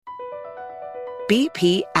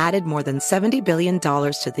BP added more than $70 billion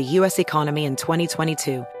to the U.S. economy in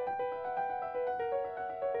 2022.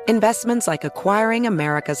 Investments like acquiring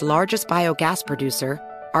America's largest biogas producer,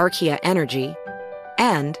 Archaea Energy,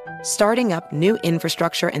 and starting up new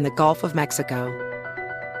infrastructure in the Gulf of Mexico.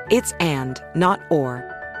 It's and, not or.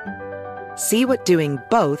 See what doing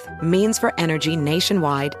both means for energy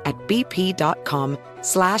nationwide at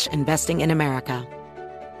bp.com/investing in America.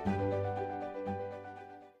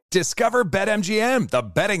 Discover BetMGM, the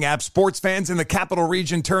betting app sports fans in the capital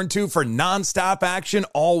region turn to for nonstop action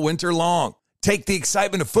all winter long. Take the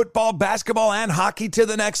excitement of football, basketball, and hockey to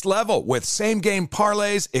the next level with same-game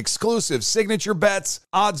parlays, exclusive signature bets,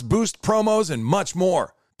 odds boost promos, and much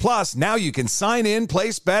more. Plus, now you can sign in,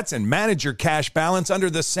 place bets, and manage your cash balance under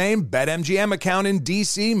the same BetMGM account in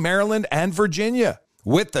D.C., Maryland, and Virginia.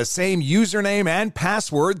 With the same username and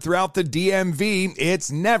password throughout the DMV,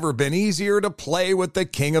 it's never been easier to play with the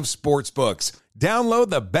king of sportsbooks. Download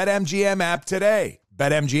the BetMGM app today.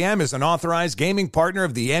 BetMGM is an authorized gaming partner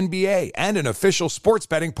of the NBA and an official sports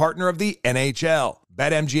betting partner of the NHL.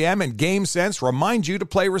 BetMGM and GameSense remind you to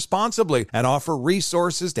play responsibly and offer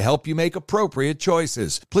resources to help you make appropriate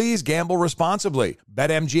choices. Please gamble responsibly.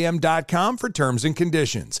 BetMGM.com for terms and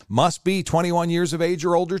conditions. Must be 21 years of age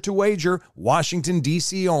or older to wager. Washington,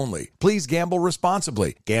 D.C. only. Please gamble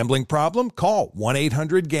responsibly. Gambling problem? Call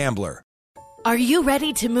 1-800-GAMBLER. Are you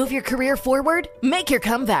ready to move your career forward? Make your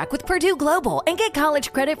comeback with Purdue Global and get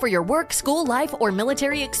college credit for your work, school life, or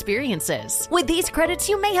military experiences. With these credits,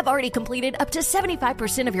 you may have already completed up to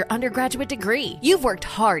 75% of your undergraduate degree. You've worked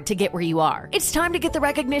hard to get where you are. It's time to get the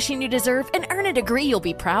recognition you deserve and earn a degree you'll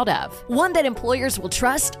be proud of. One that employers will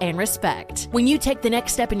trust and respect. When you take the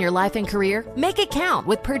next step in your life and career, make it count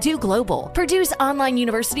with Purdue Global, Purdue's online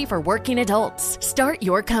university for working adults. Start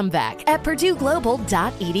your comeback at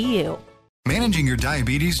purdueglobal.edu. Managing your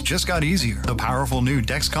diabetes just got easier. The powerful new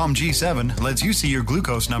Dexcom G7 lets you see your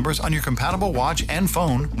glucose numbers on your compatible watch and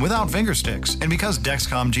phone without finger sticks. And because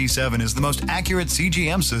Dexcom G7 is the most accurate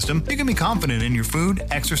CGM system, you can be confident in your food,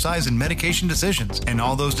 exercise, and medication decisions. And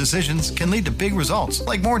all those decisions can lead to big results,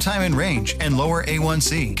 like more time in range and lower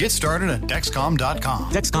A1C. Get started at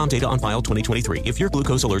Dexcom.com. Dexcom data on file 2023. If your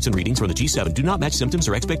glucose alerts and readings from the G7 do not match symptoms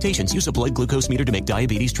or expectations, use a blood glucose meter to make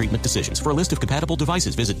diabetes treatment decisions. For a list of compatible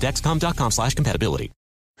devices, visit Dexcom.com/compatibility.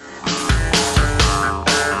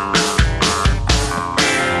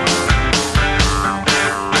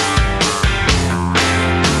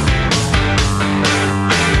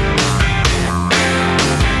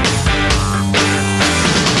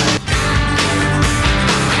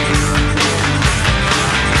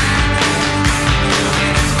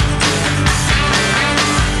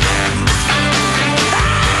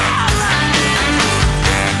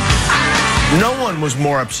 No one was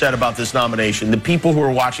more upset about this nomination than people who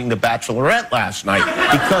were watching The Bachelorette last night,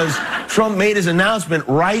 because Trump made his announcement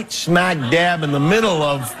right smack dab in the middle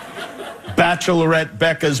of Bachelorette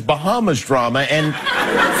Becca's Bahamas drama, and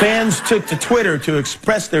fans took to Twitter to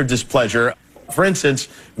express their displeasure. For instance,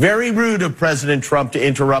 very rude of President Trump to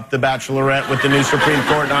interrupt The Bachelorette with the new Supreme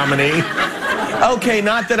Court nominee. Okay,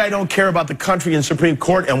 not that I don't care about the country and Supreme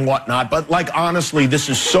Court and whatnot, but like honestly, this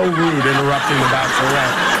is so rude interrupting The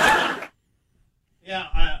Bachelorette.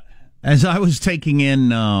 As I was taking in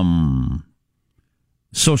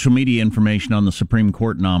social media information on the Supreme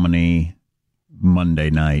Court nominee Monday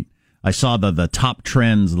night, I saw the top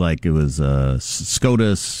trends, like it was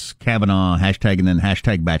SCOTUS, Kavanaugh, hashtag, and then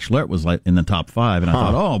hashtag Bachelorette was like in the top 5. And I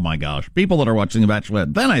thought, oh my gosh, people that are watching The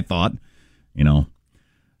Bachelorette. Then I thought, you know,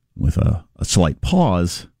 with a slight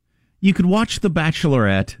pause, you could watch The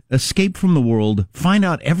Bachelorette, escape from the world, find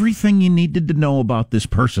out everything you needed to know about this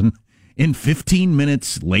person in 15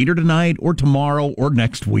 minutes later tonight or tomorrow or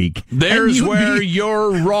next week. There's where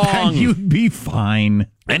you're wrong. And you'd be fine.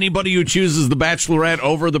 Anybody who chooses The Bachelorette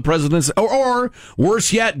over the president's, or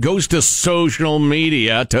worse yet, goes to social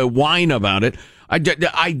media to whine about it, I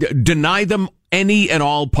deny them any and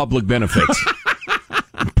all public benefits.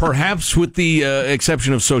 Perhaps with the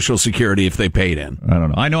exception of Social Security if they paid in. I don't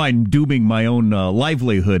know. I know I'm dooming my own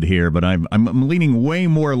livelihood here, but I'm leaning way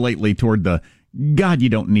more lately toward the God, you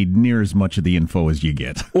don't need near as much of the info as you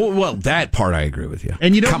get. Well, that part I agree with you.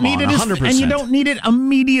 And you don't need it 100%. And you don't need it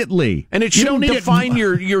immediately. And it shouldn't define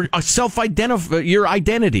your your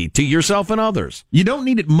identity to yourself and others. You don't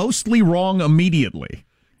need it mostly wrong immediately.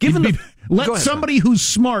 Let somebody who's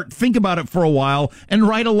smart think about it for a while and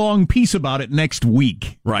write a long piece about it next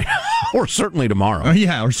week. Right. Or certainly tomorrow.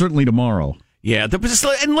 Or certainly tomorrow. Yeah,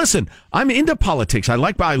 and listen, I'm into politics. I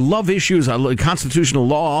love issues. I love constitutional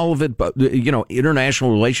law, all of it. But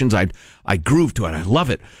international relations, I groove to it. I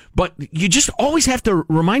love it. But you just always have to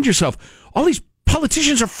remind yourself, all these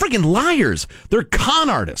Politicians are friggin' liars. They're con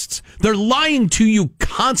artists. They're lying to you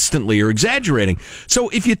constantly or exaggerating. So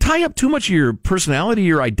if you tie up too much of your personality,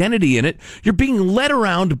 your identity in it, you're being led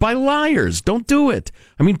around by liars. Don't do it.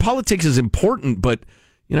 I mean, politics is important, but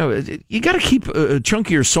you got to keep a chunk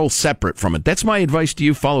of your soul separate from it. That's my advice to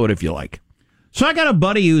you. Follow it if you like. So I got a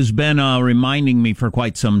buddy who's been reminding me for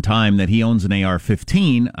quite some time that he owns an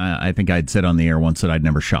AR-15. I think I'd said on the air once that I'd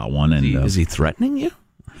never shot one. And is he threatening you?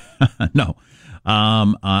 No.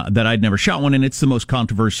 That I'd never shot one, and it's the most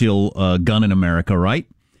controversial gun in America, right?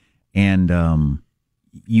 And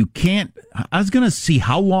you can't... I was going to see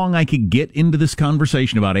how long I could get into this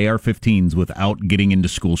conversation about AR-15s without getting into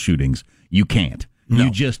school shootings. You can't. No. You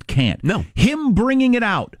just can't. No. Him bringing it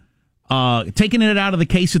out, taking it out of the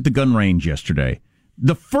case at the gun range yesterday,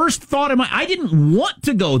 the first thought I didn't want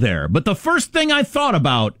to go there, but the first thing I thought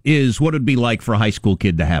about is what it'd be like for a high school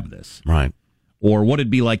kid to have this. Right. Or what it'd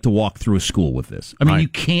be like to walk through a school with this. I mean, You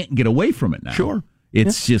can't get away from it now. Sure.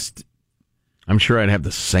 It's just... I'm sure I'd have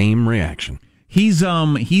the same reaction. He's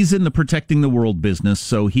in the protecting the world business,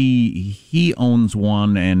 so he owns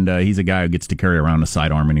one, and he's a guy who gets to carry around a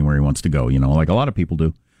sidearm anywhere he wants to go, like a lot of people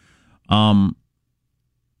do.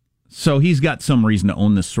 So he's got some reason to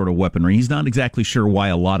own this sort of weaponry. He's not exactly sure why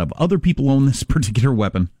a lot of other people own this particular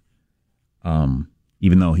weapon.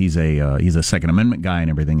 Even though he's a Second Amendment guy and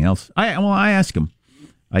everything else. I asked him.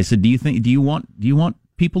 I said, "Do you want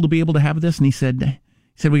people to be able to have this?" And he said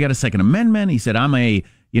we got a Second Amendment. He said, I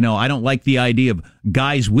don't like the idea of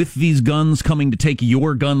guys with these guns coming to take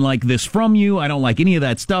your gun like this from you. I don't like any of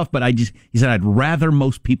that stuff, but he said I'd rather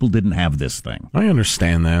most people didn't have this thing. I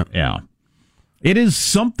understand that. Yeah. It is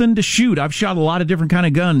something to shoot. I've shot a lot of different kind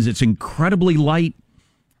of guns. It's incredibly light.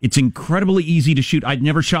 It's incredibly easy to shoot. I'd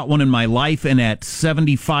never shot one in my life, and at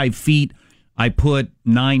 75 feet, I put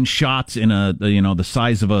 9 shots in the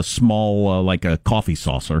size of a small, like a coffee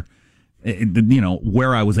saucer,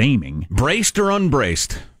 where I was aiming. Braced or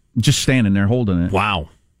unbraced? Just standing there holding it. Wow.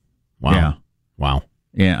 Yeah. Wow.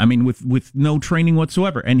 Yeah, I mean, with no training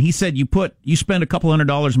whatsoever. And he said you spend a couple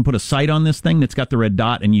 $100 and put a sight on this thing that's got the red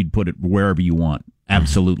dot, and you'd put it wherever you want.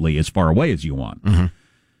 Absolutely, as far away as you want.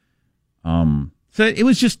 Mm-hmm. So it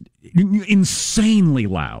was just insanely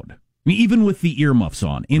loud. I mean, even with the earmuffs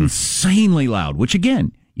on, insanely loud, which,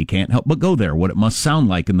 again, you can't help but go there. What it must sound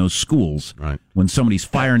like in those schools when somebody's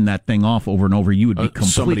firing that thing off over and over, you would be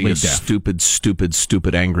completely deaf.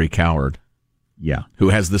 Stupid, angry coward. Yeah. Who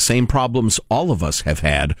has the same problems all of us have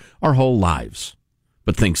had our whole lives,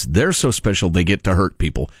 but thinks they're so special they get to hurt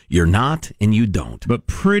people. You're not, and you don't. But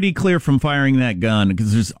pretty clear from firing that gun,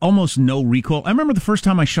 because there's almost no recoil. I remember the first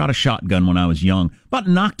time I shot a shotgun when I was young. About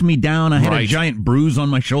knocked me down. I had a giant bruise on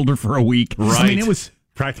my shoulder for a week. Right. I mean, it was...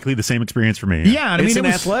 practically the same experience for me. Yeah, it's an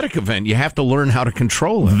athletic event. You have to learn how to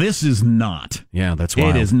control it. This is not. Yeah, that's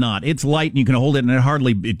wild. It is not. It's light, and you can hold it, and it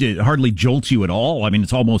hardly jolts you at all. I mean,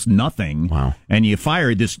 it's almost nothing. Wow. And you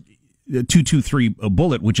fire this .223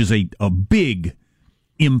 bullet, which is a big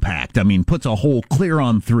impact. I mean, puts a hole clear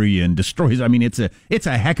on through you and destroys. I mean, it's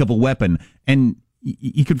a heck of a weapon, and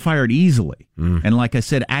you could fire it easily. And like I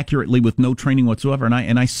said, accurately with no training whatsoever.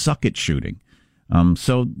 And I suck at shooting.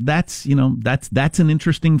 So that's an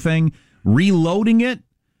interesting thing. Reloading it,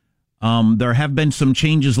 there have been some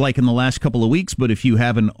changes like in the last couple of weeks, but if you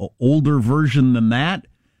have an older version than that,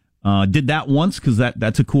 did that once, because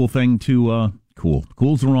that's a cool thing to,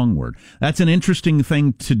 cool's the wrong word. That's an interesting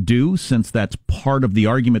thing to do, since that's part of the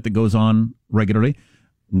argument that goes on regularly.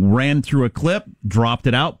 Ran through a clip, dropped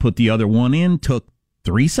it out, put the other one in, took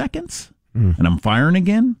 3 seconds. And I'm firing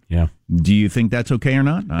again? Yeah. Do you think that's okay or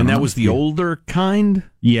not? And that was the older kind?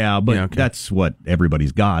 Yeah, but that's what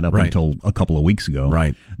everybody's got up until a couple of weeks ago.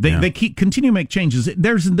 Right. They continue to make changes.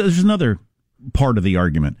 There's another part of the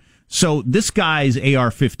argument. So this guy's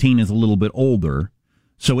AR-15 is a little bit older,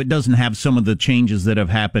 so it doesn't have some of the changes that have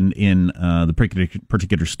happened in the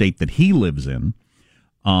particular state that he lives in.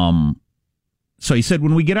 So he said,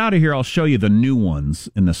 when we get out of here, I'll show you the new ones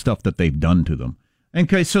and the stuff that they've done to them.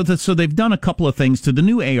 Okay, so they've done a couple of things to the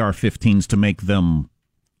new AR-15s to make them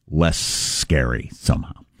less scary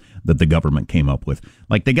somehow, that the government came up with.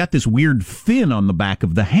 Like, they got this weird fin on the back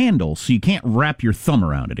of the handle, so you can't wrap your thumb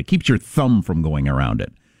around it. It keeps your thumb from going around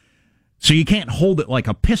it. So you can't hold it like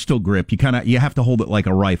a pistol grip. You have to hold it like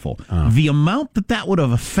a rifle. The amount that would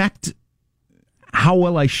have affect how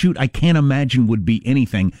well I shoot, I can't imagine would be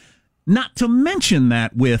anything. Not to mention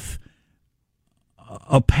that with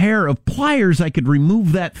a pair of pliers, I could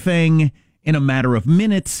remove that thing in a matter of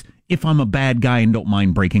minutes if I'm a bad guy and don't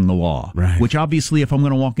mind breaking the law. Right. Which obviously, if I'm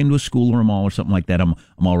going to walk into a school or a mall or something like that, I'm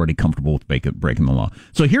already comfortable with breaking the law.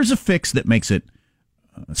 So here's a fix that makes it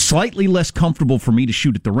slightly less comfortable for me to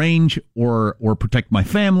shoot at the range or protect my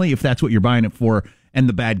family if that's what you're buying it for, and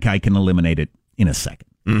the bad guy can eliminate it in a second.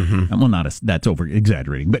 Mm-hmm. Well, that's over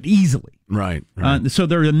exaggerating, but easily. Right. So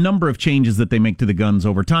there are a number of changes that they make to the guns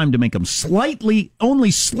over time to make them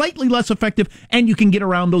only slightly less effective, and you can get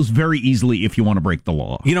around those very easily if you want to break the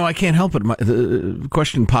law. I can't help it. The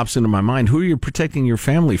question pops into my mind: who are you protecting your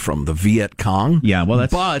family from? The Viet Cong? Yeah, well,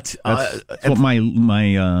 that's what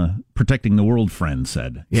my Protecting the World friend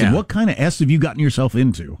said. He said, what kind of S have you gotten yourself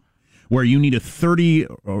into, where you need a 30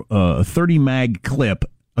 mag clip?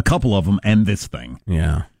 A couple of them, and this thing.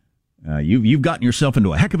 Yeah. You've gotten yourself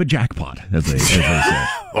into a heck of a jackpot, as they say.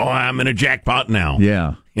 Oh, I'm in a jackpot now.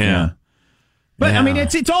 Yeah. But I mean,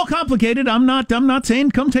 it's all complicated. I'm not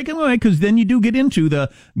saying come take it away, because then you do get into the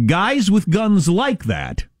guys with guns like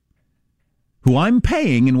that, who I'm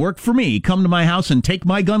paying and work for me, come to my house and take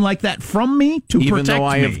my gun like that from me to protect me. Even though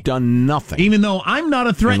I have done nothing. Even though I'm not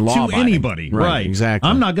a threat to anybody. Right, exactly.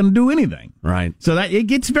 I'm not going to do anything. Right. So that it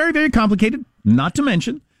gets very, very complicated. Not to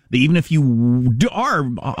mention that even if you are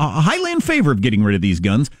highly in favor of getting rid of these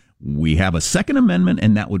guns, we have a Second Amendment,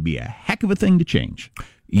 and that would be a heck of a thing to change.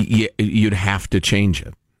 You'd have to change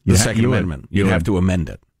it. The Second Amendment. You'd have to amend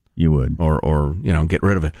it. You would. Or get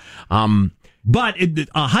rid of it. But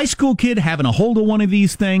a high school kid having a hold of one of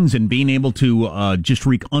these things and being able to just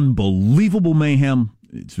wreak unbelievable mayhem,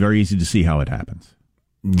 it's very easy to see how it happens.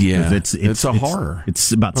 Yeah, it's a horror.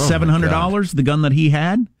 It's about $700, the gun that he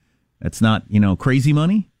had. That's not, crazy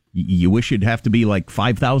money. You wish it'd have to be like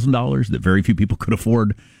 $5,000 that very few people could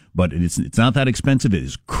afford, but it's not that expensive. It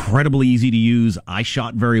is incredibly easy to use. I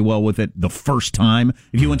shot very well with it the first time.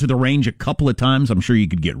 If you went to the range a couple of times, I'm sure you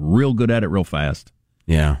could get real good at it real fast.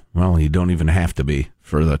 Yeah, well, you don't even have to be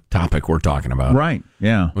for the topic we're talking about. Right,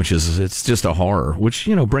 yeah. It's just a horror, which,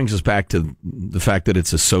 brings us back to the fact that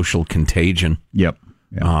it's a social contagion. Yep.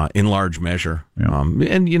 In large measure. Yep.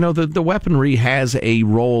 And, the weaponry has a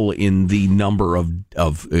role in the number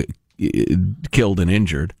of killed and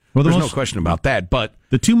injured. Well, there's no question about that, but...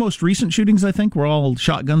 The two most recent shootings, I think, were all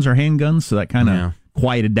shotguns or handguns, so that kind of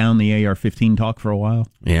quieted down the AR-15 talk for a while.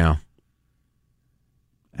 Yeah.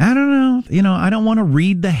 I don't know. I don't want to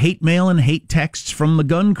read the hate mail and hate texts from the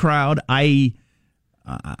gun crowd. I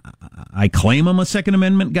claim I'm a Second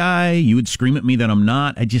Amendment guy. You would scream at me that I'm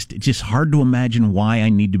not. It's just hard to imagine why I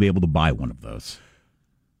need to be able to buy one of those.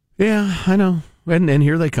 Yeah, I know. And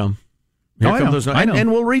here they come. I know.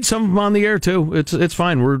 And we'll read some of them on the air too. It's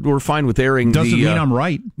fine. We're fine with airing. Doesn't mean I'm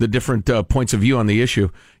right. The different points of view on the issue.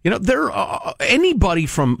 There anybody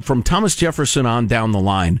from Thomas Jefferson on down the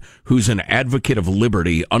line who's an advocate of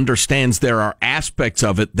liberty understands there are aspects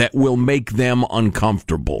of it that will make them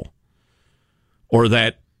uncomfortable, or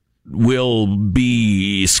that will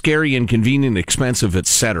be scary, inconvenient, expensive,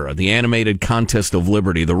 etc. The animated contest of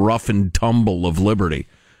liberty, the rough and tumble of liberty.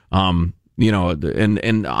 And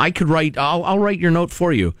I could write. I'll write your note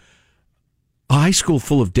for you. A high school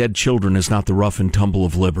full of dead children is not the rough and tumble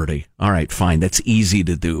of liberty. All right, fine. That's easy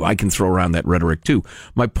to do. I can throw around that rhetoric too.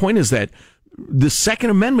 My point is that the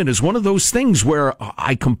Second Amendment is one of those things where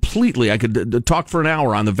I could talk for an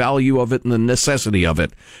hour on the value of it and the necessity of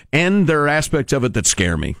it, and there are aspects of it that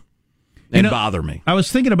scare me and bother me. I was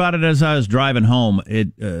thinking about it as I was driving home.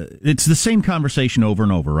 It's the same conversation over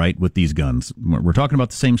and over, right, with these guns. We're talking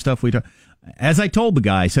about the same stuff. As I told the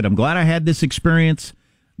guy, I said, I'm glad I had this experience.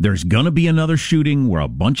 There's going to be another shooting where a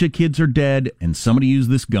bunch of kids are dead and somebody used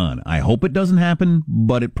this gun. I hope it doesn't happen,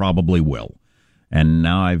 but it probably will. And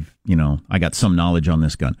now I got some knowledge on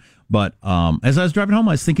this gun. But as I was driving home,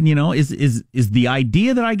 I was thinking, is the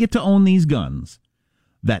idea that I get to own these guns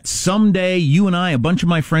that someday you and I, a bunch of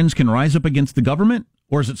my friends, can rise up against the government?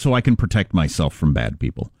 Or is it so I can protect myself from bad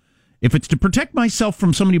people? If it's to protect myself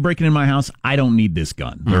from somebody breaking in my house, I don't need this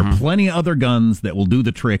gun. There are plenty of other guns that will do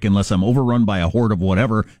the trick unless I'm overrun by a horde of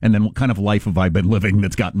whatever, and then what kind of life have I been living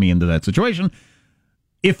that's gotten me into that situation?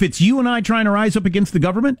 If it's you and I trying to rise up against the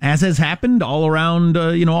government, as has happened all around,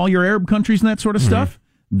 all your Arab countries and that sort of stuff,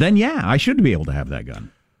 then yeah, I should be able to have that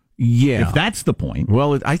gun. Yeah. If that's the point.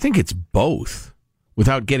 Well, I think it's both.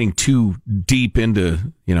 Without getting too deep into,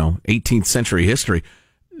 18th century history.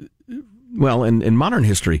 Well, in modern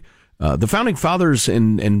history, the Founding Fathers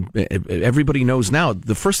and everybody knows now,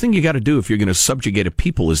 the first thing you got to do if you're going to subjugate a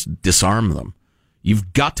people is disarm them.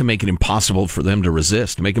 You've got to make it impossible for them to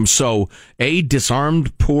resist. Make them so,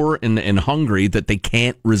 disarmed, poor, and hungry that they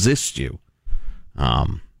can't resist you.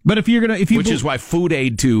 But which is why food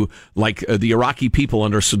aid to the Iraqi people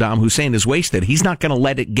under Saddam Hussein is wasted. He's not going to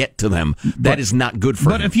let it get to them. That is not good for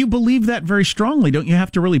him. But if you believe that very strongly, don't you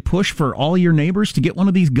have to really push for all your neighbors to get one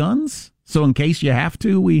of these guns? So in case you have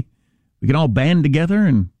to, we We can all band together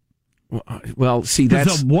and... Well, see,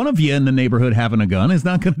 that's... one of you in the neighborhood having a gun is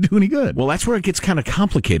not going to do any good. Well, that's where it gets kind of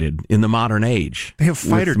complicated in the modern age. They have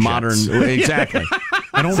fighter jets. Exactly.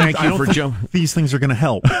 I don't think these things are going to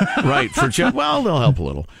help. Right. Well, they'll help a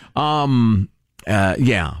little.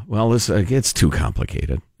 Yeah. Well, it's too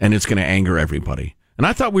complicated, and it's going to anger everybody. And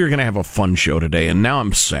I thought we were going to have a fun show today, and now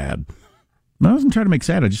I'm sad. I wasn't trying to make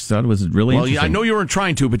sad. I just thought it was really interesting. Well, I know you weren't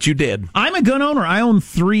trying to, but you did. I'm a gun owner. I own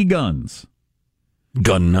 3 guns.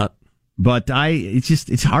 Gun nut. But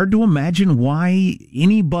it's hard to imagine why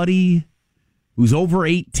anybody who's over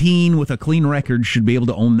 18 with a clean record should be able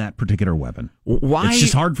to own that particular weapon. Why? It's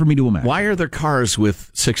just hard for me to imagine. Why are there cars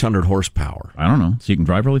with 600 horsepower? I don't know. So you can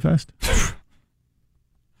drive really fast?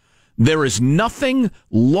 There is nothing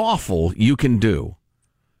lawful you can do.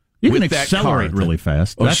 You can accelerate really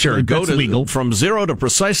fast. Oh, sure. Go legal. From 0 to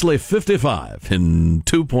precisely 55 in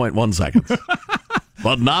 2.1 seconds.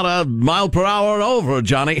 But not a mile per hour over,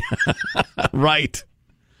 Johnny. Right.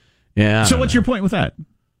 Yeah. So what's your point with that?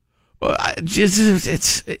 The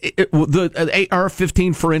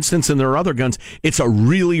AR-15, for instance, and there are other guns, it's a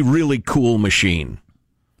really, really cool machine.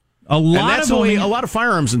 A lot of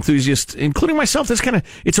firearms enthusiasts, including myself,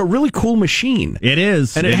 it's a really cool machine. It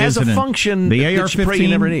is. And it has a function that you pray you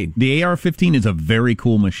never need. The AR-15 is a very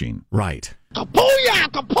cool machine. Right. Kapooyah!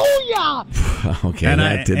 Kapooyah! Okay, and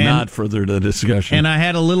that did not further the discussion. And I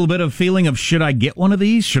had a little bit of feeling of, should I get one of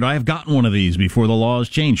these? Should I have gotten one of these before the laws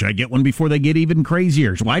change? Should I get one before they get even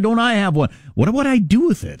crazier? Why don't I have one? What would I do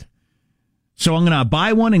with it? So I'm going to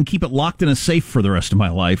buy one and keep it locked in a safe for the rest of my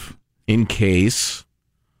life. In case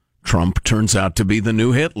Trump turns out to be the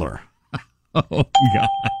new Hitler. Oh, God.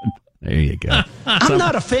 There you go. I'm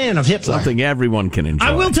not a fan of Hitler. Something everyone can enjoy.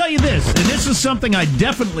 I will tell you this, and this is something I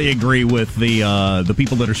definitely agree with the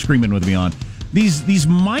people that are screaming with me on. These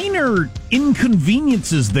minor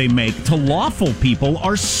inconveniences they make to lawful people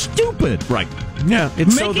are stupid. Right. Yeah.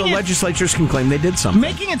 So the legislatures can claim they did something.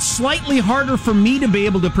 Making it slightly harder for me to be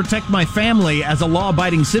able to protect my family as a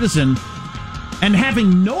law-abiding citizen and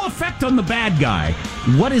having no effect on the bad guy.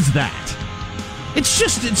 What is that?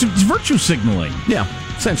 It's virtue signaling. Yeah.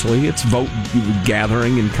 Essentially, it's vote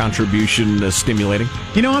gathering and contribution stimulating.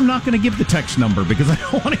 You know, I'm not going to give the text number because I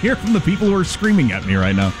don't want to hear from the people who are screaming at me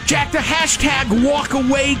right now. Jack, the hashtag walk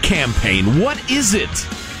away campaign. What is it?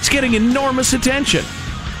 It's getting enormous attention.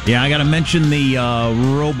 Yeah, I got to mention the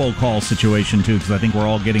robocall situation, too, because I think we're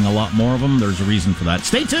all getting a lot more of them. There's a reason for that.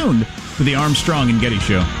 Stay tuned to the Armstrong and Getty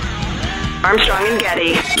Show. Armstrong and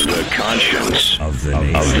Getty. The conscience of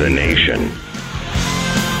the nation.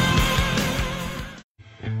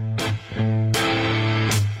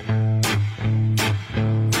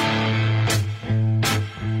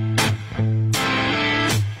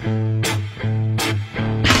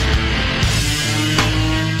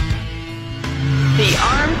 The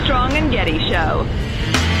Armstrong and Getty Show.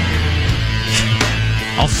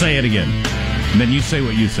 I'll say it again. And then you say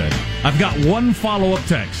what you said. I've got one follow-up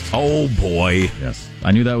text. Oh, boy. Yes.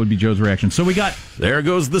 I knew that would be Joe's reaction. So we got... There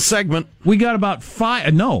goes the segment. We got about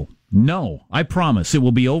 5... No. I promise. It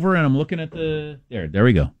will be over, and I'm looking at the... There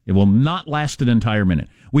we go. It will not last an entire minute.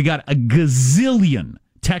 We got a gazillion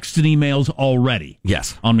texts and emails already.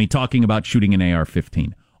 Yes. On me talking about shooting an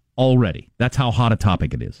AR-15. Already. That's how hot a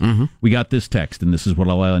topic it is. Mm-hmm. We got this text, and this is what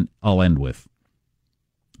I'll end with.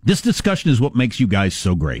 This discussion is what makes you guys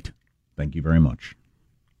so great. Thank you very much.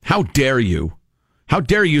 How dare you? How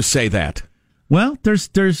dare you say that? Well,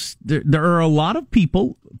 there are a lot of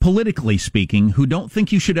people, politically speaking, who don't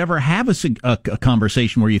think you should ever have a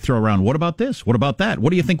conversation where you throw around, what about this? What about that?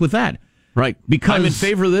 What do you think with that? Right. Because I'm in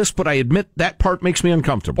favor of this, but I admit that part makes me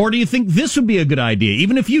uncomfortable. Or do you think this would be a good idea?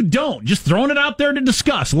 Even if you don't, just throwing it out there to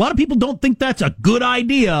discuss. A lot of people don't think that's a good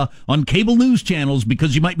idea on cable news channels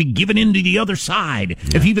because you might be giving in to the other side.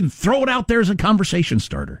 Yeah. If you even throw it out there as a conversation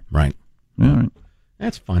starter. Right. All right.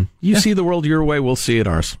 That's fun. You see the world your way, we'll see it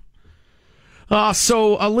ours.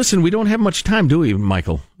 So listen, we don't have much time, do we,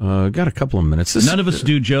 Michael? Got a couple of minutes. None of us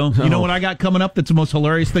do, Joe. You know what I got coming up that's the most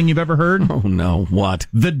hilarious thing you've ever heard? Oh, no. What?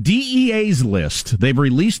 The DEA's list. They've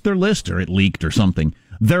released their list, or it leaked or something.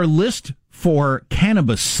 Their list for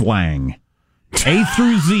cannabis slang. A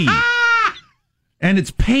through Z. And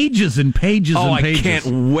it's pages and pages and pages. I can't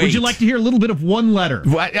wait. Would you like to hear a little bit of one letter?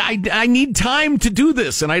 I need time to do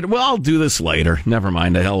this, and I'll do this later. Never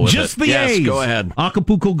mind, the hell with Just it. the yes, A's. Go ahead.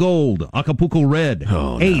 Acapulco Gold, Acapulco Red,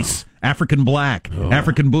 Ace, African Black,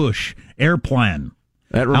 African Bush, Airplane.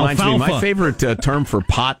 That reminds Alfalfa. me, my favorite term for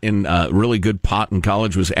pot in really good pot in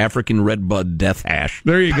college was African Red Bud Death Hash.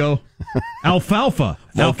 There you go. Alfalfa.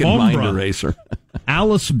 Vulcan Mind Eraser.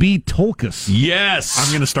 Alice B. Tolkus. Yes.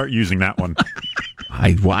 I'm going to start using that one.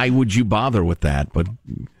 Why would you bother with that? But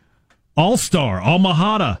All-Star,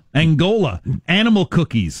 Almahata, Angola, Animal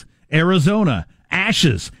Cookies, Arizona,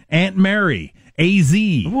 Ashes, Aunt Mary, AZ.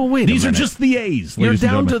 Well, wait These a are minute. just the A's. You're ladies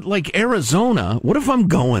and down to, gentlemen. like, Arizona. What if I'm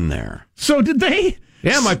going there? So did they?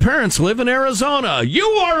 Yeah, my parents live in Arizona. You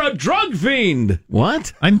are a drug fiend.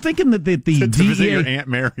 What? I'm thinking that the To visit your DEA... Aunt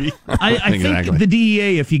Mary. I Exactly. think the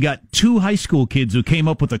DEA, if you got two high school kids who came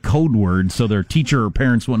up with a code word so their teacher or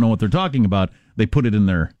parents won't know what they're talking about, they put it in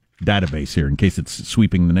their database here in case it's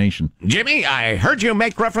sweeping the nation. Jimmy, I heard you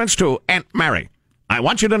make reference to Aunt Mary. I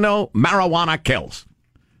want you to know marijuana kills.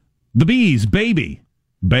 The Bees, Baby,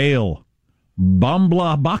 Bail,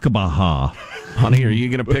 Bambla Bakabaha. Honey, are you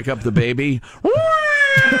going to pick up the baby?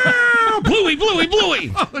 Bluey, Bluey,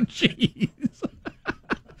 Bluey. Oh, jeez.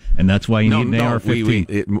 And that's why you need an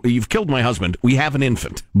AR-15. You've killed my husband. We have an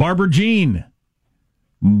infant. Barbara Jean,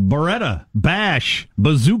 Beretta, Bash,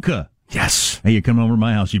 Bazooka. Yes. Hey, you come over to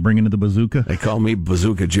my house, you bring into the bazooka? They call me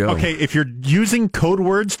Bazooka Joe. Okay, if you're using code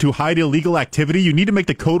words to hide illegal activity, you need to make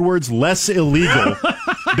the code words less illegal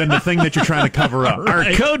than the thing that you're trying to cover up.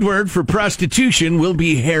 Our code word for prostitution will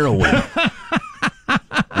be heroin.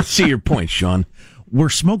 I see your point, Sean. We're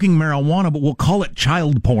smoking marijuana, but we'll call it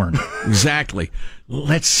child porn. Exactly.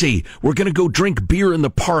 Let's see. We're going to go drink beer in the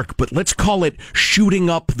park, but let's call it shooting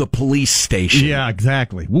up the police station. Yeah,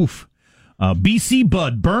 exactly. Woof. BC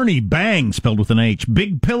Bud, Bernie, Bang, spelled with an H.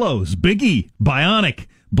 Big Pillows, Biggie, Bionic,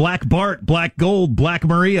 Black Bart, Black Gold, Black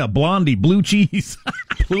Maria, Blondie, Blue Cheese.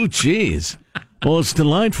 Blue cheese. Well, it's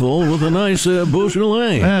delightful with a nice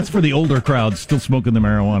Beaujolais. That's for the older crowd still smoking the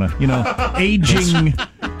marijuana. You know, aging.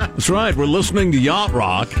 That's right. We're listening to Yacht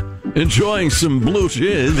Rock, enjoying some blue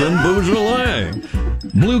cheese and Beaujolais.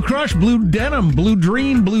 Blue Crush, Blue Denim, Blue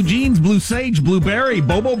Dream, Blue Jeans, Blue Sage, Blueberry,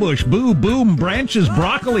 Bobo Bush, Boo, Boom, Branches,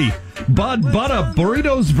 Broccoli, Bud, Butta,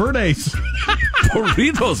 Burritos Verdes.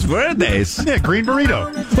 Burritos Verdes? Yeah, green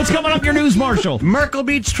burrito. What's coming up your news, Marshall? Merkel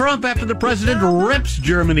beats Trump after the president rips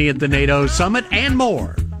Germany at the NATO summit and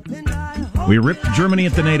more. We ripped Germany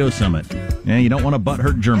at the NATO summit. Yeah, you don't want to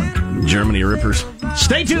butthurt German. Germany rippers.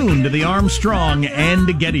 Stay tuned to the Armstrong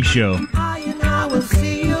and Getty Show.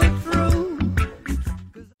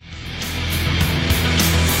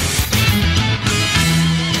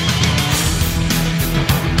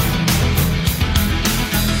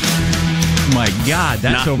 My God,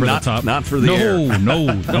 that's over the top. Not for the air.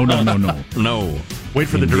 No. Wait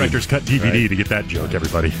for the director's cut DVD to get that joke,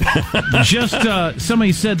 everybody. Just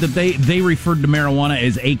somebody said that they referred to marijuana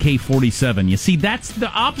as AK-47. You see, that's the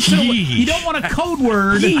opposite. You don't want a code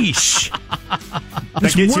word. Yeesh.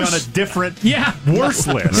 That gets you on a different, worse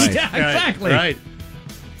list. Right. Yeah, exactly. Right.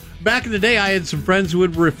 Back in the day, I had some friends who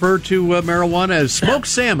would refer to marijuana as smoked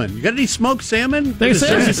salmon. You got any smoked salmon? They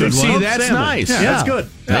say See, that's salmon. nice. Yeah, That's good.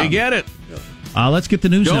 They get it. Let's get the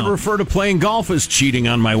news Don't now. refer to playing golf as cheating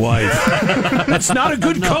on my wife. That's not a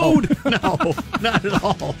good code. No, not at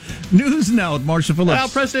all. News now with Marshall Phillips. Well,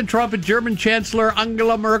 President Trump and German Chancellor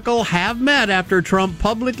Angela Merkel have met after Trump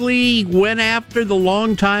publicly went after the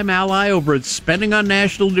longtime ally over its spending on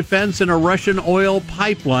national defense and a Russian oil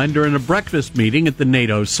pipeline during a breakfast meeting at the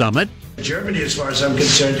NATO summit. Germany, as far as I'm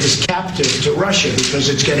concerned, is captive to Russia because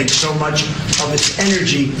it's getting so much of its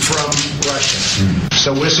energy from Russia.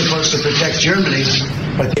 So we're supposed to protect Germany,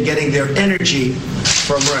 but they're getting their energy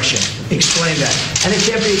from Russia. Explain that. And it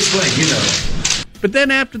can't be explained, you know that. But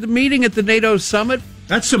then after the meeting at the NATO summit,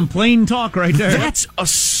 that's some plain talk right there. That's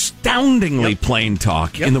astoundingly plain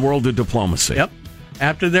talk in the world of diplomacy. Yep.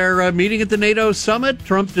 After their meeting at the NATO summit,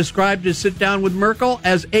 Trump described his sit-down with Merkel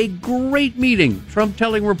as a great meeting. Trump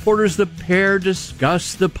telling reporters the pair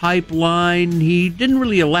discussed the pipeline. He didn't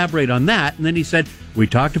really elaborate on that. And then he said, we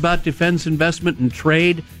talked about defense investment and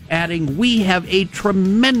trade, adding, we have a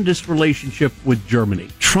tremendous relationship with Germany.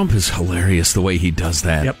 Trump is hilarious the way he does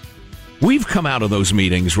that. Yep. We've come out of those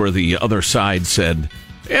meetings where the other side said,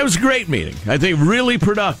 it was a great meeting. I think really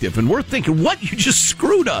productive. And we're thinking, what? You just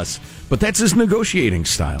screwed us. But that's his negotiating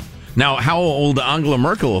style. Now, how old Angela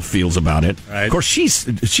Merkel feels about it, right. Of course,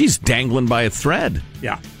 she's dangling by a thread.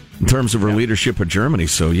 Yeah. In terms of her leadership of Germany.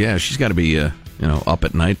 So, yeah, she's got to be, up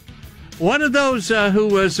at night. One of those who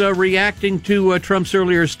was reacting to Trump's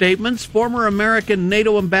earlier statements, former American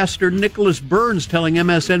NATO ambassador Nicholas Burns telling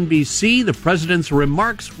MSNBC the president's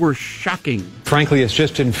remarks were shocking. Frankly, it's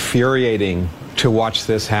just infuriating to watch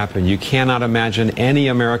this happen. You cannot imagine any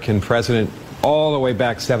American president all the way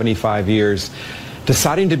back 75 years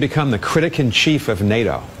deciding to become the critic in chief of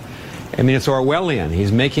NATO. I mean, it's Orwellian.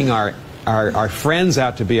 He's making our our friends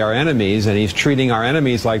out to be our enemies, and he's treating our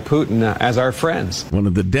enemies like Putin as our friends. One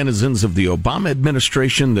of the denizens of the Obama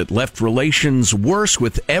administration that left relations worse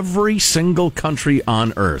with every single country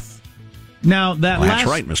on earth. Now, that's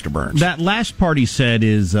right, Mr. Burns. That last part he said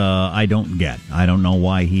is, I don't get. I don't know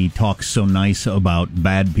why he talks so nice about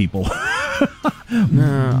bad people.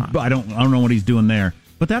 I don't know what he's doing there.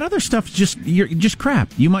 But that other stuff's just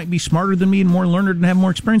crap. You might be smarter than me and more learned and have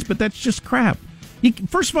more experience, but that's just crap.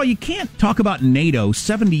 First of all, you can't talk about NATO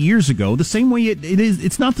 70 years ago the same way it is.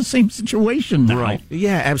 It's not the same situation now. Right.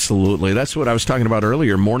 Yeah, absolutely. That's what I was talking about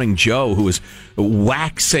earlier. Morning Joe, who was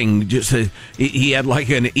waxing, he had like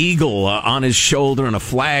an eagle on his shoulder and a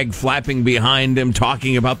flag flapping behind him,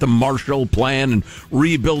 talking about the Marshall Plan and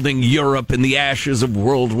rebuilding Europe in the ashes of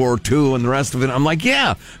World War II and the rest of it. I'm like,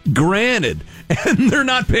 yeah, granted. And they're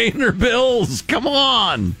not paying their bills. Come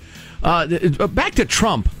on. Back to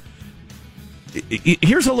Trump.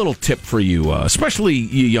 Here's a little tip for you, especially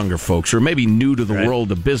you younger folks, or maybe new to the world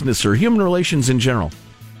of business or human relations in general.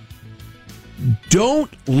 Don't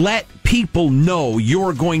let people know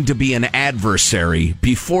you're going to be an adversary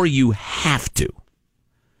before you have to.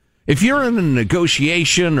 If you're in a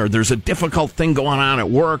negotiation or there's a difficult thing going on at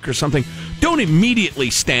work or something, don't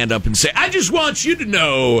immediately stand up and say, I just want you to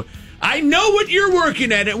know, I know what you're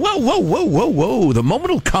working at. Whoa. The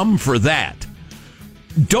moment will come for that.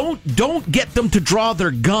 Don't get them to draw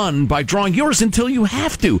their gun by drawing yours until you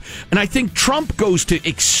have to. And I think Trump goes to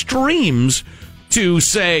extremes to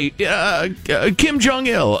say, Kim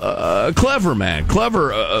Jong-il, clever man,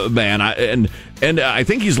 and I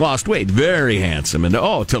think he's lost weight, very handsome, and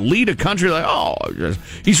to lead a country like,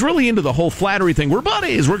 he's really into the whole flattery thing. We're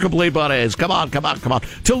buddies, we're complete buddies, come on,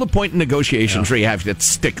 till the point in negotiations where you have to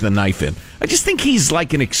stick the knife in. I just think he's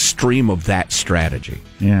like an extreme of that strategy.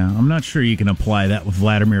 Yeah, I'm not sure you can apply that with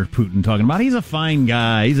Vladimir Putin talking about he's a fine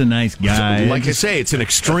guy, he's a nice guy. Like I say, it's an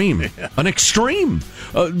extreme. An extreme.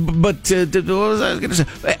 But what was I going to say?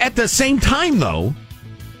 At the same time, though,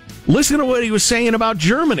 listen to what he was saying about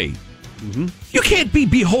Germany. Mm-hmm. You can't be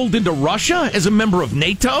beholden to Russia as a member of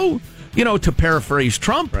NATO, to paraphrase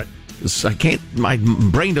Trump. Right. My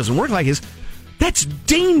brain doesn't work like his. That's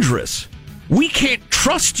dangerous. We can't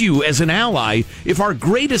trust you as an ally if our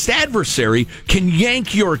greatest adversary can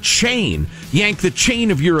yank the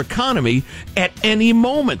chain of your economy at any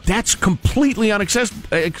moment. That's completely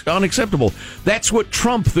unacceptable. That's what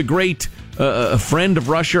Trump, the great friend of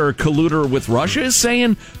Russia or colluder with Russia, is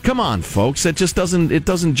saying. Come on, folks, that just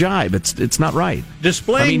doesn't jibe. It's not right.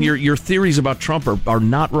 Your theories about Trump are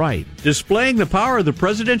not right. Displaying the power of the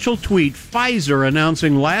presidential tweet, Pfizer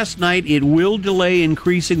announcing last night it will delay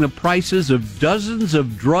increasing the prices of dozens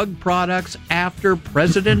of drug products after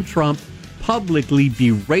President Trump publicly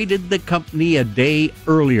berated the company a day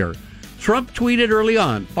earlier. Trump tweeted early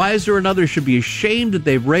on, Pfizer and others should be ashamed that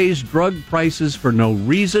they've raised drug prices for no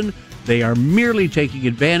reason. They are merely taking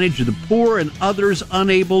advantage of the poor and others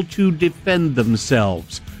unable to defend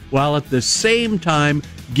themselves, while at the same time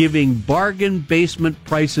giving bargain basement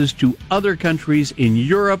prices to other countries in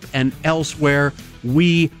Europe and elsewhere.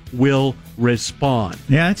 We will respond.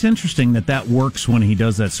 Yeah, it's interesting that works when he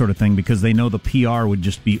does that sort of thing, because they know the PR would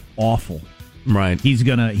just be awful. Right. He's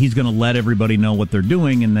gonna let everybody know what they're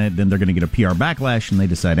doing, and then they're gonna get a PR backlash, and they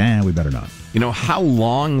decide, we better not. How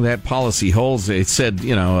long that policy holds? It said,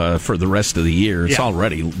 for the rest of the year. It's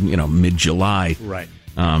already, mid-July. Right.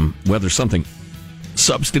 Whether something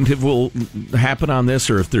substantive will happen on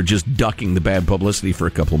this, or if they're just ducking the bad publicity for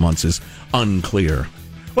a couple of months, is unclear.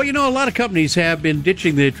 Well, a lot of companies have been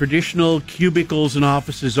ditching the traditional cubicles and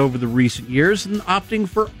offices over the recent years and opting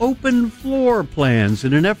for open floor plans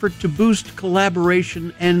in an effort to boost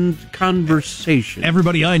collaboration and conversation.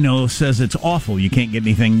 Everybody I know says it's awful. You can't get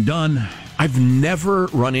anything done. I've never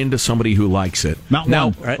run into somebody who likes it. Not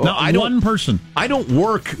one person. I don't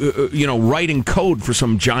work, writing code for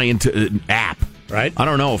some giant app. Right. I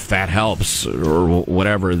don't know if that helps or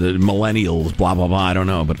whatever, the millennials, blah, blah, blah. I don't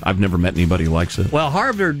know, but I've never met anybody who likes it. Well,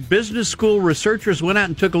 Harvard Business School researchers went out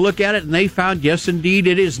and took a look at it, and they found, yes, indeed,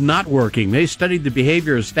 it is not working. They studied the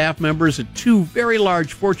behavior of staff members at two very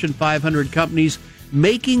large Fortune 500 companies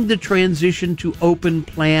making the transition to open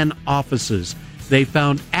plan offices. They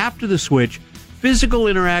found after the switch, physical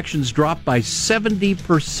interactions dropped by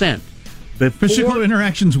 70%. Physical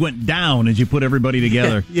interactions went down as you put everybody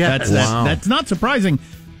together. That's not surprising.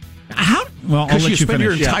 Because you spend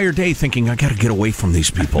your entire day thinking, I got to get away from these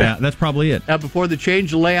people. Yeah, that's probably it. Before the change,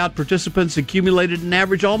 the layout participants accumulated an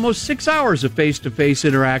average almost 6 hours of face-to-face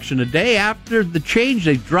interaction a day. After the change,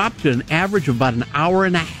 they dropped to an average of about an hour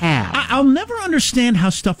and a half. I'll never understand how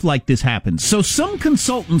stuff like this happens. So some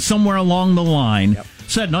consultant somewhere along the line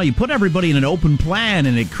said, no, you put everybody in an open plan,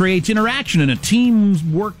 and it creates interaction and a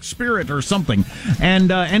teamwork spirit or something.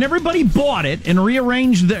 And everybody bought it and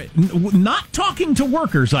rearranged not talking to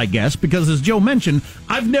workers, I guess, because as Joe mentioned,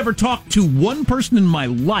 I've never talked to one person in my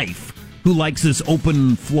life who likes this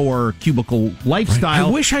open floor cubicle lifestyle. Right.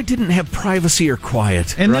 I wish I didn't have privacy or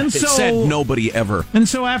quiet. And then it said nobody ever. And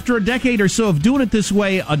so after a decade or so of doing it this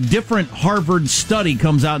way, a different Harvard study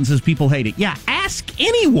comes out and says people hate it. Yeah, ask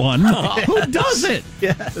anyone who does it.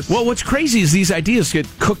 Yes. Well, what's crazy is these ideas get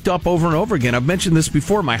cooked up over and over again. I've mentioned this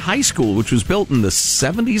before. My high school, which was built in the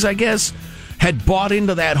 70s, I guess, had bought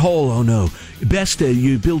into that whole, best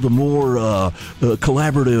you build a more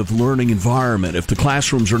collaborative learning environment. If the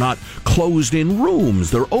classrooms are not closed in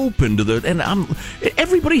rooms, they're open to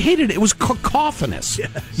everybody hated it. It was cacophonous.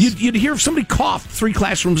 Yes. You'd hear if somebody coughed 3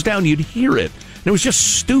 classrooms down, you'd hear it. And it was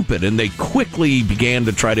just stupid, and they quickly began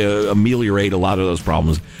to try to ameliorate a lot of those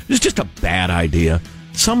problems. It was just a bad idea.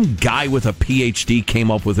 Some guy with a PhD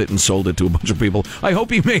came up with it and sold it to a bunch of people. I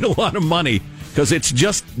hope he made a lot of money, because it's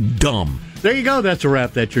just dumb. There you go. That's a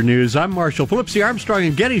wrap. That's your news. I'm Marshall Phillips, the Armstrong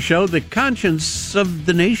and Getty Show, the conscience of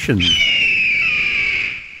the nation.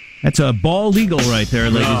 That's a bald eagle right there,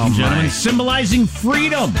 ladies and gentlemen, symbolizing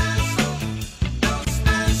freedom.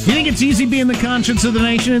 You think it's easy being the conscience of the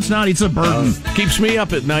nation? It's not. It's a burden. Keeps me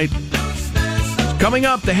up at night. Coming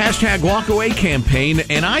up, the #WalkAway campaign,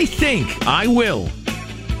 and I think I will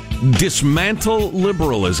dismantle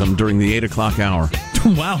liberalism during the 8 o'clock hour.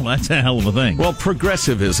 Wow, that's a hell of a thing. Well,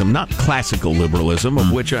 progressivism, not classical liberalism,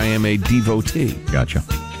 of which I am a devotee. Gotcha.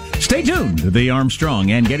 Stay tuned to the Armstrong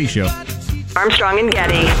and Getty Show. Armstrong and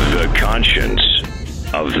Getty. The conscience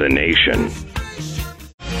of the nation.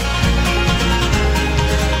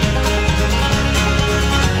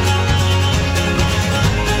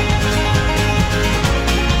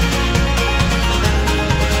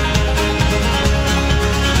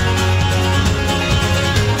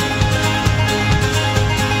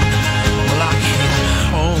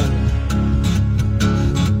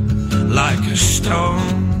 Like a stone,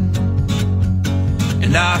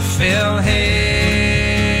 and I fell heavy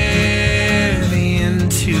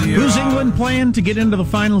into your Who's England playing to get into the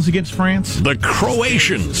finals against France? The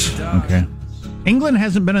Croatians. Okay. England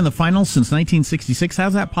hasn't been in the finals since 1966.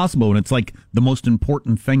 How's that possible when it's like the most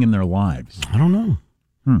important thing in their lives? I don't know.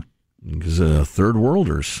 Because third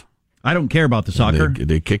worlders. I don't care about the soccer.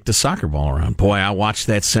 They kicked the soccer ball around. Boy, I watched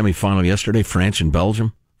that semifinal yesterday, France and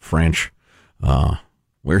Belgium. French.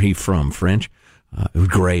 Where he from? French. It was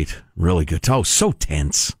great. Really good. Oh, so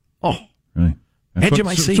tense. Oh. Right. Edge of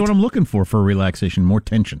my seat. That's what I'm looking for relaxation, more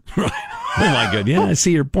tension. Oh, my God. Yeah, I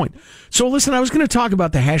see your point. So, listen, I was going to talk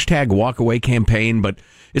about the #WalkAway campaign, but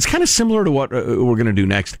it's kind of similar to what we're going to do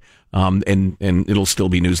next, and it'll still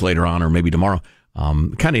be news later on or maybe tomorrow.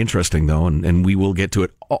 Kind of interesting, though, and we will get to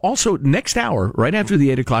it. Also, next hour, right after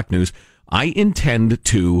the 8 o'clock news, I intend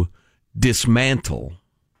to dismantle,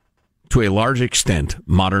 to a large extent,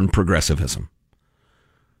 modern progressivism.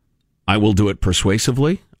 I will do it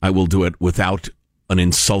persuasively. I will do it without an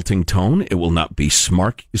insulting tone. It will not be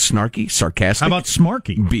snarky, sarcastic. How about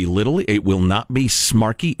smarky? Belittle. It will not be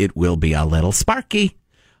smarky. It will be a little sparky.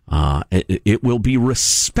 It will be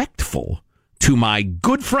respectful to my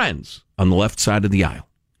good friends on the left side of the aisle.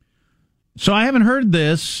 So I haven't heard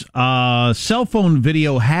this. Cell phone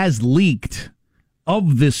video has leaked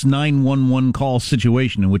of this 911 call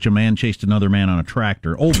situation in which a man chased another man on a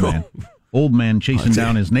tractor. Old man chasing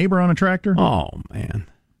down his neighbor on a tractor. Oh, man.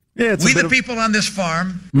 Yeah, we the people on this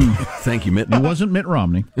farm. Thank you, Mitt. It wasn't Mitt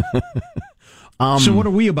Romney. So what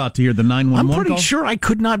are we about to hear, the 911 call? I'm pretty sure I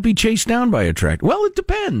could not be chased down by a tractor. Well, it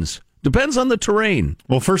depends. Depends on the terrain.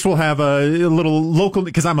 Well, first we'll have a little local,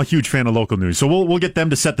 because I'm a huge fan of local news, so we'll get them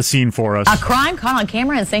to set the scene for us. A crime caught on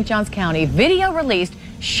camera in St. Johns County. Video released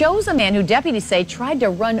shows a man who deputies say tried to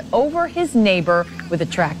run over his neighbor with a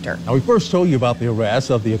tractor. Now, we first told you about the arrest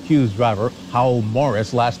of the accused driver, Howell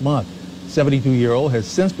Morris, last month. 72-year-old has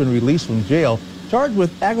since been released from jail, charged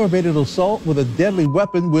with aggravated assault with a deadly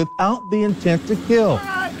weapon without the intent to kill.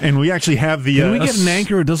 And we actually have the... Can we get an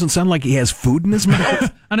anchor? It doesn't sound like he has food in his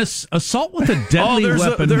mouth. An assault with a deadly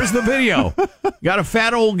weapon. There's the video. Got a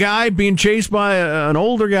fat old guy being chased by an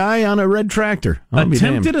older guy on a red tractor.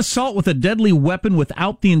 Attempted assault with a deadly weapon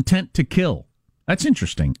without the intent to kill. That's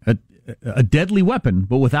interesting. A deadly weapon,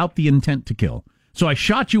 but without the intent to kill. So I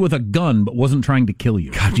shot you with a gun, but wasn't trying to kill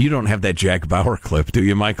you. God, you don't have that Jack Bauer clip, do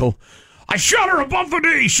you, Michael? I shot her above the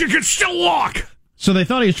knee. She can still walk. So they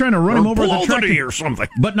thought he was trying to run him over with a tractor, or something,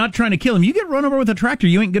 but not trying to kill him. You get run over with a tractor,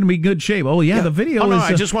 you ain't going to be in good shape. Oh yeah, the video.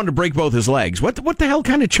 I just wanted to break both his legs. What the hell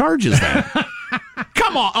kind of charge is that? Come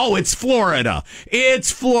Come on. Oh, it's Florida.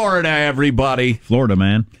 It's Florida, everybody. Florida,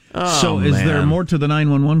 man. Oh, so is there more to the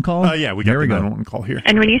 911 call? Yeah, we got the 911 call here.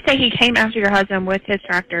 And when you say he came after your husband with his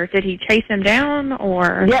tractor, did he chase him down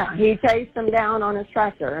or? Yeah, he chased him down on his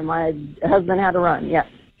tractor, and my husband had to run, yes.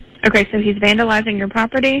 Okay, so he's vandalizing your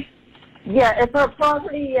property? Yeah, it's our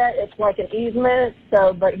property, it's like an easement,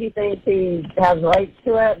 but he thinks he has rights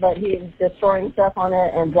to it, but he's destroying stuff on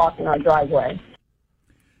it and blocking our driveway.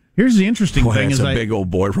 Here's the interesting thing: that's is a big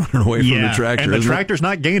old boy running away from the tractor, and the tractor's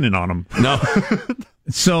not gaining on him. No.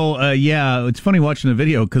 So it's funny watching the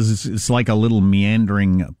video because it's like a little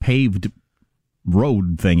meandering paved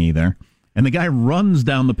road thingy there, and the guy runs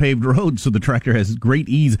down the paved road, so the tractor has great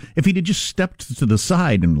ease. If he'd just stepped to the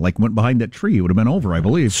side and went behind that tree, it would have been over, I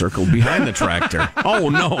believe. Circled behind the tractor. Oh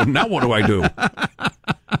no! Now what do I do?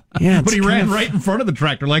 Yeah, but he ran right in front of the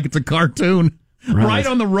tractor like it's a cartoon. Right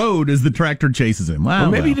on the road as the tractor chases him. Wow,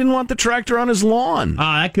 maybe he didn't want the tractor on his lawn.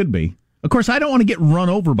 That could be. Of course, I don't want to get run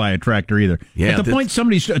over by a tractor either. Yeah, at the point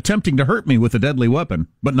somebody's attempting to hurt me with a deadly weapon,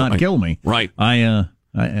 but not kill me. Right.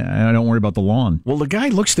 I don't worry about the lawn. Well, the guy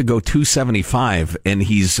looks to go 275, and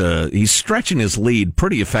he's stretching his lead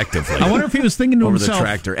pretty effectively. I wonder if he was thinking to himself, over the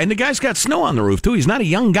tractor. And the guy's got snow on the roof too. He's not a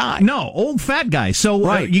young guy. No, old fat guy.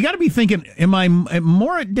 So you got to be thinking: am I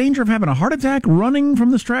more at danger of having a heart attack running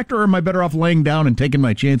from this tractor, or am I better off laying down and taking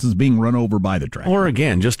my chances being run over by the tractor? Or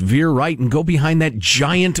again, just veer right and go behind that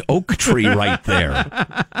giant oak tree right there.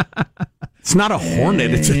 It's not a Hornet,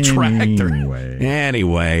 it's a tractor.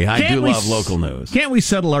 Anyway, I do love local news. Can't we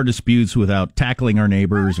settle our disputes without tackling our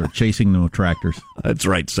neighbors or chasing them with tractors? That's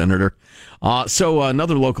right, Senator. So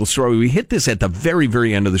another local story. We hit this at the very,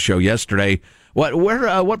 very end of the show yesterday.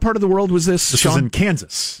 What part of the world was this, This Sean? is in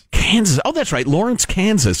Kansas. Kansas. Oh, that's right, Lawrence,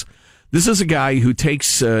 Kansas. This is a guy who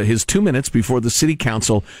takes his 2 minutes before the city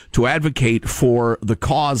council to advocate for the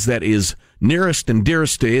cause that is nearest and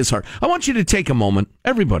dearest to his heart. I want you to take a moment,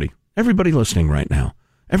 everybody listening right now,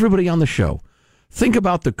 everybody on the show, think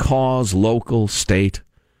about the cause, local, state,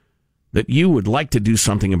 that you would like to do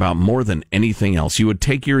something about more than anything else. You would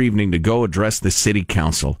take your evening to go address the city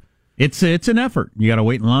council. It's an effort. You got to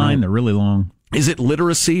wait in line. Right. They're really long. Is it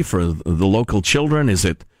literacy for the local children? Is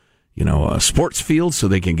it, sports fields so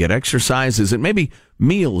they can get exercise? Is it maybe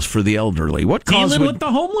meals for the elderly? What cause dealing with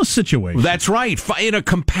the homeless situation? That's right, in a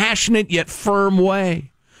compassionate yet firm way.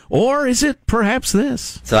 Or is it perhaps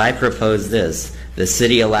this? So I propose this. The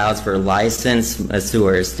city allows for licensed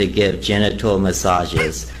masseurs to give genital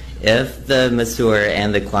massages if the masseur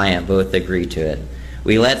and the client both agree to it.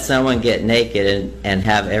 We let someone get naked and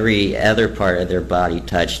have every other part of their body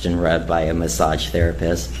touched and rubbed by a massage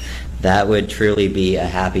therapist. That would truly be a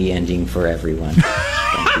happy ending for everyone.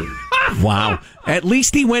 Thank you. Wow. At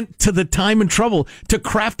least he went to the time and trouble to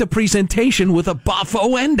craft a presentation with a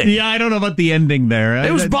boffo ending. Yeah, I don't know about the ending there.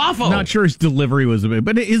 It was boffo. Not sure his delivery was a bit,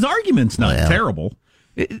 but his argument's not terrible.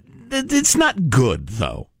 It's not good,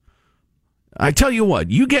 though. I tell you what,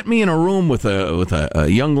 you get me in a room with a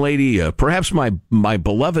young lady, perhaps my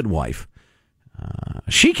beloved wife.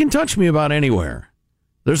 She can touch me about anywhere.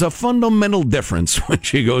 There's a fundamental difference when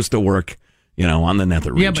she goes to work, on the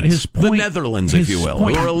nether regions. Yeah, but his point, the Netherlands, if you will,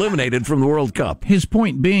 who were eliminated from the World Cup. His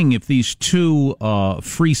point being, if these two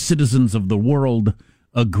free citizens of the world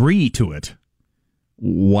agree to it,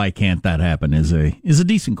 why can't that happen? Is a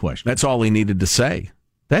decent question. That's all he needed to say.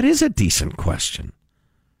 That is a decent question.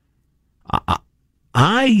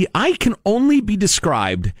 I can only be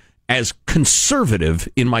described as conservative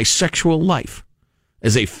in my sexual life,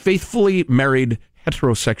 as a faithfully married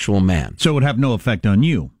heterosexual man. So it would have no effect on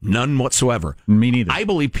you? None whatsoever. Me neither. I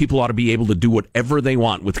believe people ought to be able to do whatever they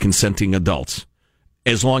want with consenting adults,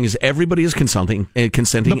 as long as everybody is consenting and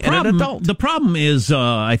an adult. The problem is,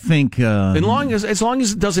 I think... as long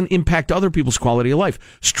as it doesn't impact other people's quality of life.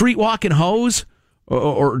 Street walking hoes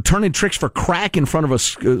or turning tricks for crack in front of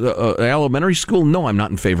a elementary school, no, I'm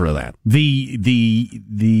not in favor of that.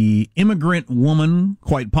 The immigrant woman,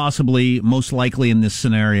 quite possibly, most likely in this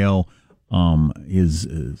scenario...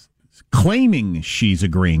 is claiming she's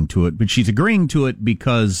agreeing to it, but she's agreeing to it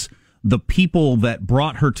because the people that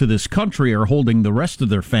brought her to this country are holding the rest of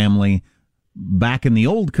their family back in the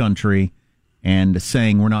old country and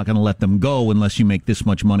saying we're not going to let them go unless you make this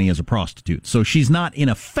much money as a prostitute. So she's not, in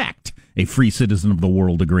effect, a free citizen of the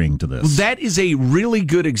world agreeing to this. That is a really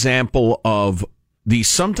good example of the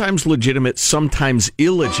sometimes legitimate, sometimes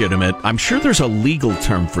illegitimate. I'm sure there's a legal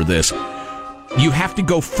term for this. You have to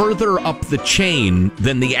go further up the chain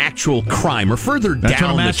than the actual crime, or further down the chain. That's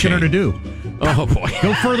what I'm asking her to do. Oh, boy.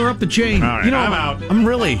 Go further up the chain. All right, I'm out. I'm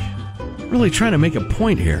really trying to make a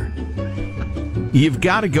point here. You've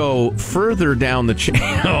got to go further down the chain.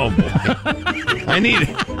 Oh, boy.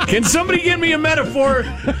 Can somebody give me a metaphor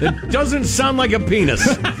that doesn't sound like a penis?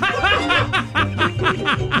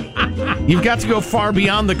 You've got to go far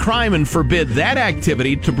beyond the crime and forbid that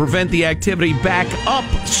activity to prevent the activity back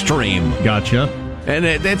upstream. Gotcha. And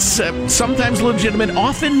that's sometimes legitimate,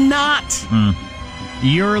 often not.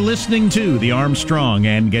 You're listening to the Armstrong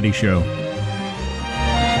and Getty Show.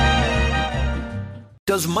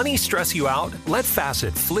 Does money stress you out? Let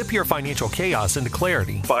Facet flip your financial chaos into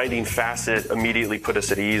clarity. Finding Facet immediately put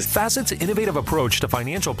us at ease. Facet's innovative approach to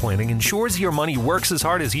financial planning ensures your money works as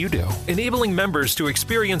hard as you do, enabling members to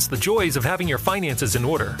experience the joys of having your finances in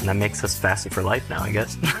order. And that makes us Facet for life now, I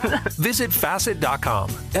guess. Visit Facet.com,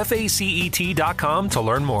 FACET.com to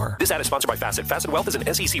learn more. This ad is sponsored by Facet. Facet Wealth is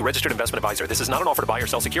an SEC registered investment advisor. This is not an offer to buy or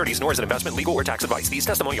sell securities, nor is it investment, legal, or tax advice. These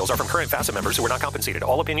testimonials are from current Facet members who are not compensated.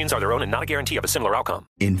 All opinions are their own and not a guarantee of a similar outcome.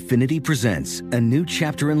 Infiniti presents a new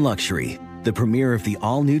chapter in luxury, the premiere of the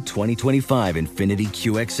all-new 2025 Infiniti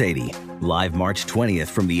QX80, live March 20th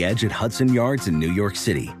from the Edge at Hudson Yards in New York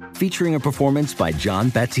City, featuring a performance by John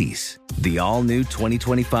Batiste. The all-new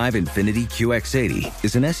 2025 Infiniti QX80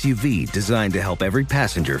 is an SUV designed to help every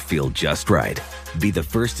passenger feel just right. Be the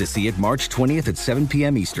first to see it March 20th at 7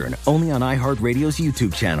 p.m. Eastern, only on iHeartRadio's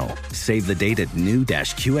YouTube channel. Save the date at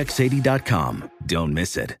new-QX80.com. Don't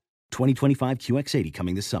miss it. 2025 QX80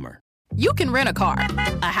 coming this summer. You can rent a car,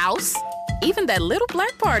 a house, even that little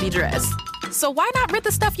black party dress. So why not rent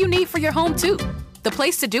the stuff you need for your home, too? The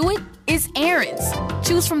place to do it is Aaron's.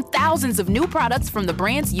 Choose from thousands of new products from the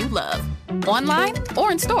brands you love, online or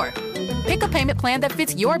in store. Pick a payment plan that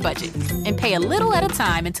fits your budget and pay a little at a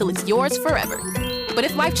time until it's yours forever. But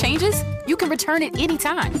if life changes, you can return it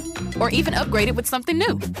anytime or even upgrade it with something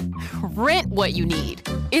new. Rent what you need.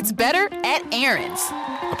 It's better at Aaron's.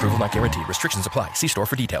 Approval not guaranteed. Restrictions apply. See store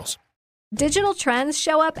for details. Digital trends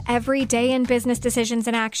show up every day in business decisions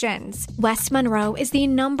and actions. West Monroe is the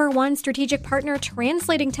 #1 strategic partner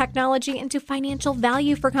translating technology into financial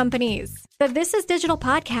value for companies. The This Is Digital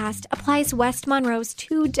podcast applies West Monroe's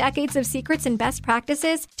 2 decades of secrets and best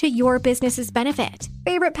practices to your business's benefit.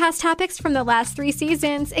 Favorite past topics from the last 3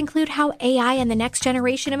 seasons include how AI and the next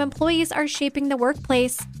generation of employees are shaping the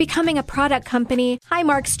workplace, becoming a product company,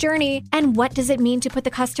 Highmark's journey, and what does it mean to put the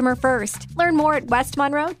customer first. Learn more at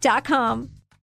westmonroe.com.